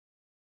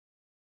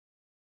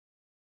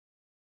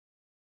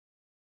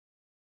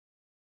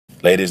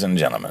Ladies and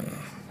gentlemen,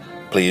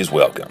 please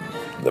welcome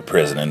the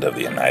President of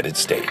the United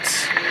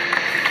States.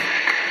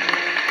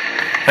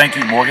 Thank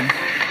you, Morgan.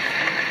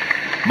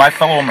 My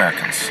fellow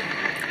Americans,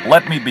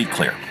 let me be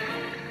clear.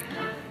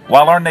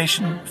 While our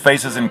nation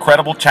faces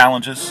incredible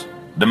challenges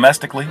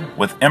domestically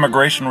with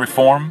immigration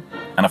reform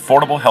and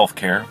affordable health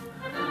care,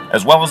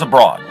 as well as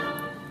abroad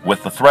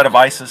with the threat of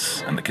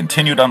ISIS and the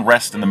continued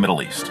unrest in the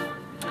Middle East,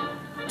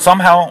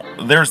 somehow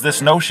there's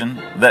this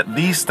notion that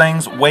these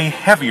things weigh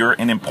heavier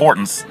in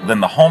importance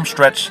than the home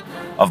stretch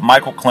of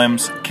Michael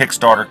Clem's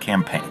Kickstarter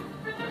campaign.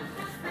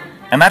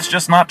 And that's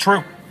just not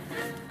true.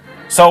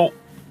 So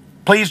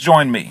please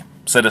join me,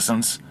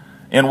 citizens,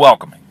 in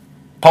welcoming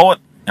poet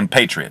and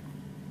patriot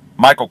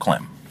Michael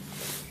Clem.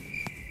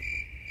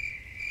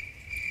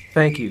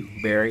 Thank you,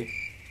 Barry.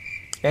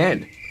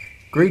 And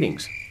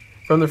greetings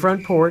from the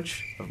front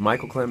porch of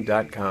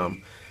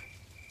michaelclem.com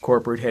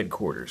corporate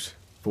headquarters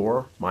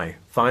for my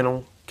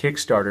final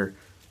Kickstarter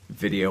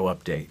video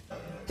update.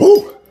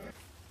 Woo!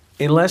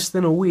 In less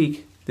than a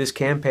week, this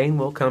campaign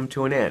will come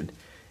to an end,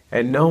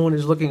 and no one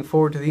is looking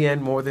forward to the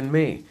end more than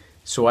me,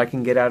 so I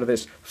can get out of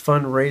this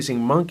fundraising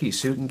monkey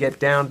suit and get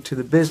down to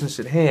the business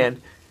at hand,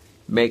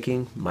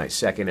 making my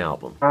second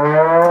album.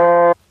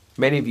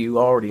 Many of you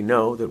already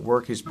know that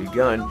work has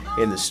begun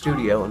in the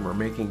studio and we're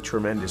making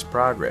tremendous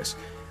progress.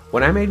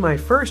 When I made my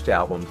first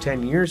album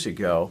 10 years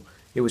ago,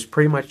 it was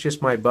pretty much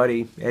just my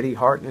buddy Eddie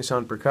Hartness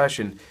on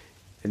percussion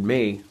and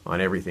me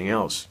on everything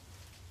else.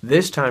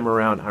 This time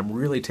around, I'm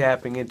really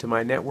tapping into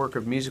my network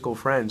of musical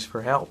friends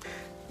for help.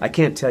 I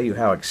can't tell you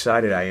how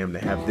excited I am to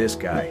have this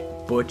guy,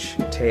 Butch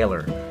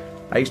Taylor.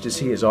 I used to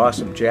see his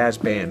awesome jazz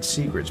band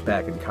Secrets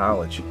back in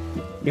college.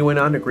 He went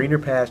on to greener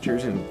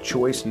pastures and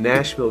choice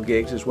Nashville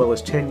gigs, as well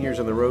as 10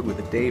 years on the road with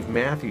the Dave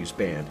Matthews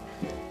Band.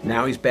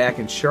 Now he's back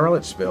in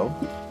Charlottesville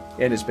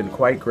and has been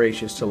quite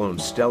gracious to loan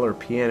stellar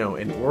piano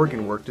and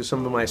organ work to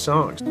some of my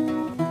songs.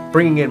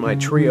 Bringing in my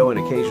trio and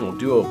occasional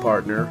duo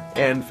partner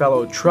and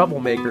fellow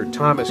troublemaker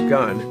Thomas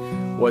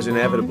Gunn was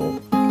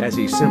inevitable, as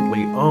he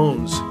simply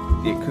owns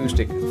the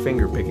acoustic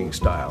finger-picking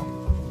style.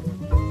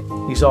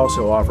 He's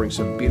also offering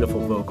some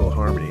beautiful vocal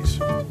harmonies.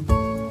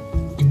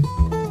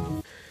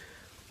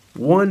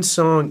 One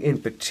song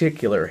in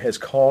particular has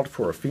called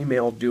for a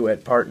female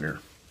duet partner.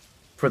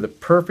 For the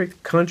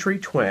perfect country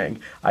twang,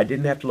 I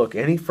didn't have to look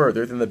any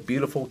further than the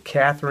beautiful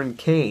Catherine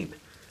Kane.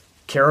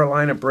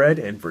 Carolina bred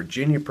and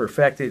Virginia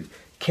perfected,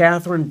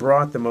 Catherine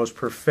brought the most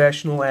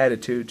professional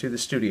attitude to the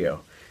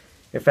studio.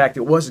 In fact,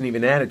 it wasn't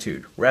even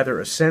attitude, rather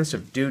a sense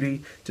of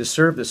duty to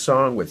serve the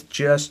song with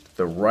just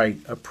the right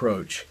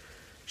approach.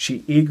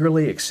 She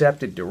eagerly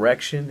accepted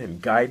direction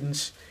and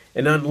guidance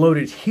and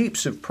unloaded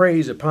heaps of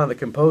praise upon the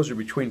composer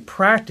between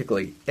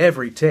practically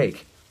every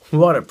take.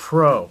 What a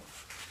pro!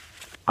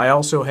 I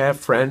also have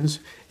friends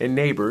and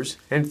neighbors,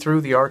 and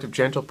through the art of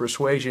gentle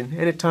persuasion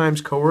and at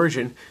times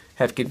coercion,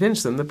 have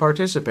convinced them to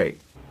participate.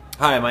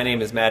 Hi, my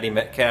name is Matty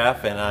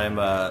Metcalf, and I'm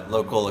a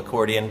local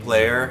accordion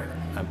player,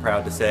 I'm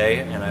proud to say,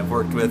 and I've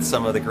worked with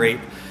some of the great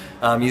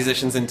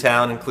musicians in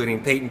town,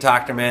 including Peyton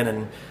Tochterman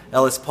and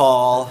Ellis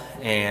Paul,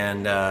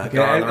 and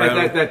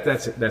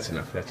That's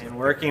enough. That's and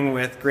working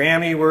with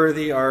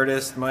Grammy-worthy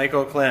artist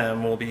Michael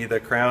Clem will be the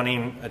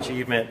crowning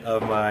achievement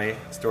of my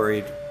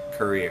storied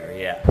career.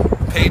 Yeah.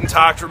 Peyton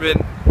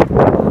Tochterman,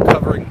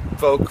 recovering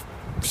folk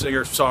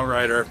singer,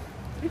 songwriter,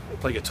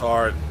 play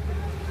guitar, and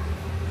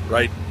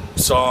write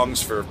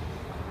songs for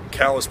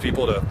countless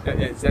people to.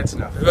 That's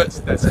enough.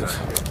 That's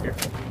enough. Here.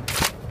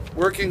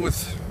 Working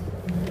with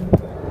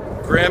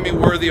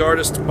Grammy-worthy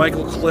artist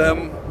Michael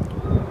Clem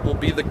will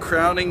be the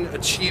crowning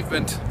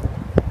achievement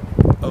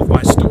of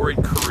my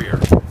storied career.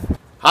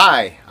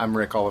 Hi, I'm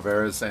Rick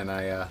Oliveras, and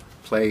I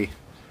play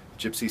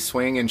gypsy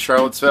swing in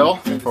Charlottesville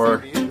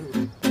for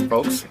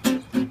folks,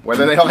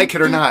 whether they like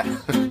it or not.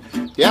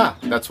 Yeah,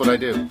 that's what I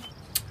do.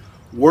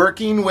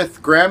 Working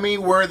with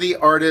Grammy-worthy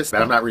artists.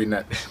 I'm not reading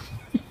that.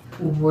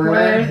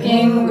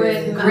 Working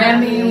with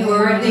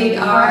Grammy-worthy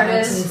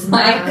artist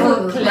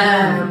Michael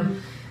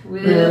Clem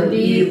will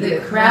be the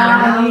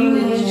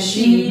crowning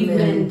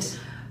achievement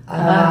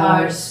of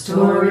our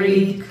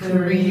storied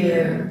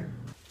career.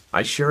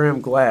 I sure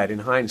am glad in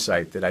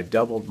hindsight that I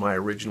doubled my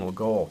original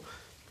goal,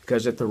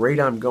 because at the rate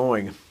I'm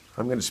going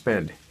to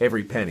spend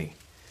every penny.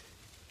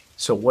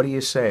 So what do you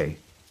say?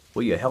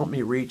 Will you help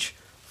me reach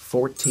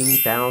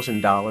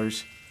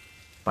 $14,000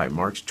 by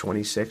March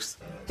 26th?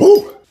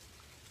 Woo!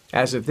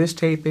 As of this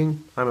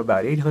taping, I'm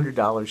about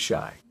 $800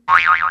 shy.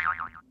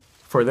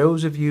 For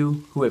those of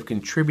you who have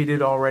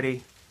contributed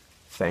already,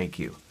 thank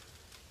you.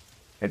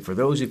 And for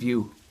those of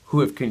you who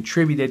have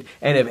contributed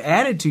and have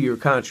added to your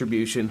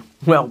contribution,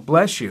 well,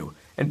 bless you.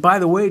 And by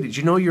the way, did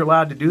you know you're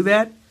allowed to do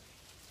that?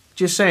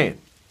 Just saying.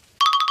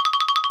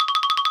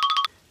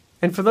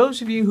 And for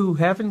those of you who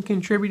haven't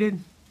contributed,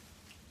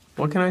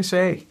 what can I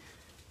say?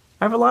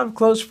 I have a lot of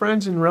close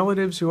friends and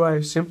relatives who I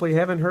simply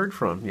haven't heard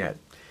from yet.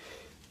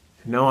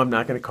 No, I'm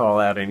not going to call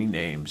out any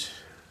names.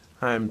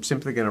 I'm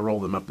simply going to roll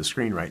them up the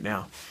screen right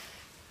now.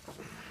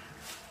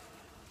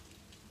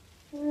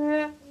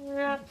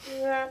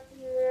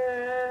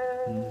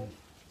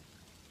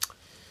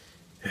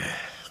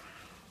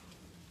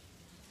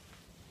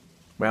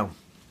 Well,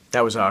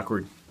 that was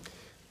awkward.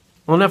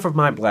 Well, enough of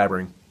my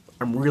blabbering.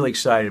 I'm really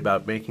excited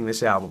about making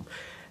this album.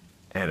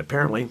 And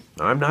apparently,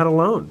 I'm not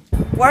alone.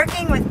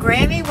 Working with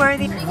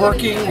Grammy-worthy.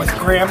 Working with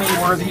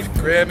Grammy-worthy.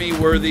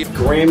 Grammy-worthy.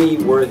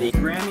 Grammy-worthy.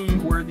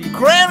 Grammy-worthy.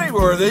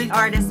 Grammy-worthy.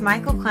 Artist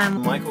Michael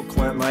Clem. Michael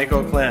Clem.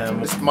 Michael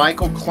Clem. It's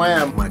Michael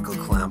Clem. Michael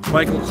Clem.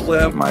 Michael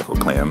Clem. Michael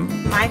Clem.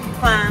 Michael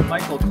Clem.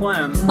 Michael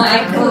Clem.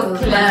 Michael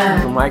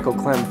Clem. Michael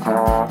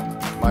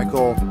Clem.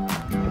 Michael Clem.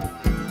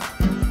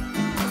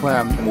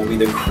 Will be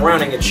the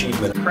crowning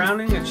achievement.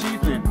 Crowning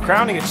achievement.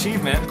 Crowning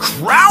achievement.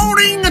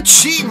 Crowning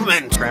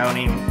achievement.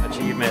 Crowning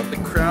achievement. The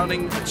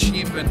crowning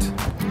achievement.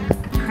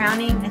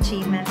 Crowning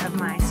achievement of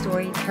my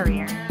storied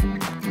career.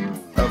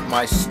 Of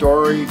my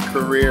storied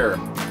career.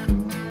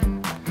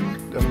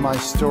 Of my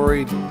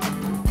storied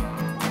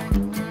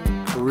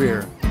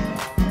career.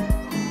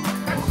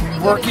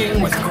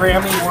 Working with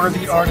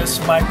Grammy-worthy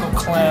artist Michael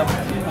Clem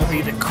will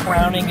be the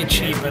crowning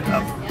achievement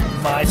of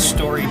my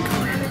storied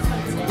career.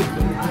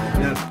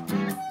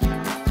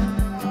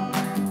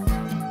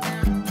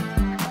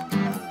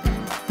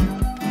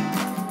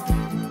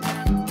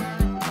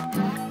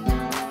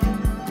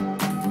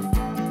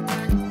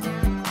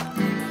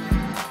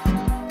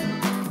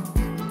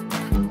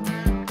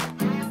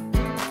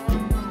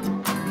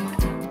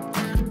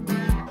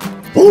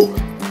 Ooh.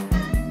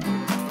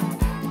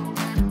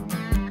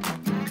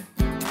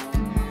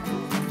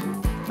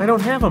 I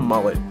don't have a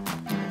mullet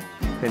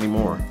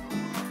anymore.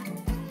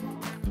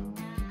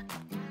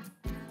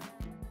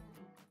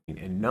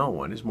 And no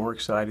one is more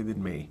excited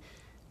than me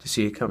to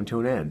see it come to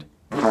an end.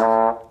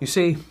 You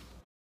see,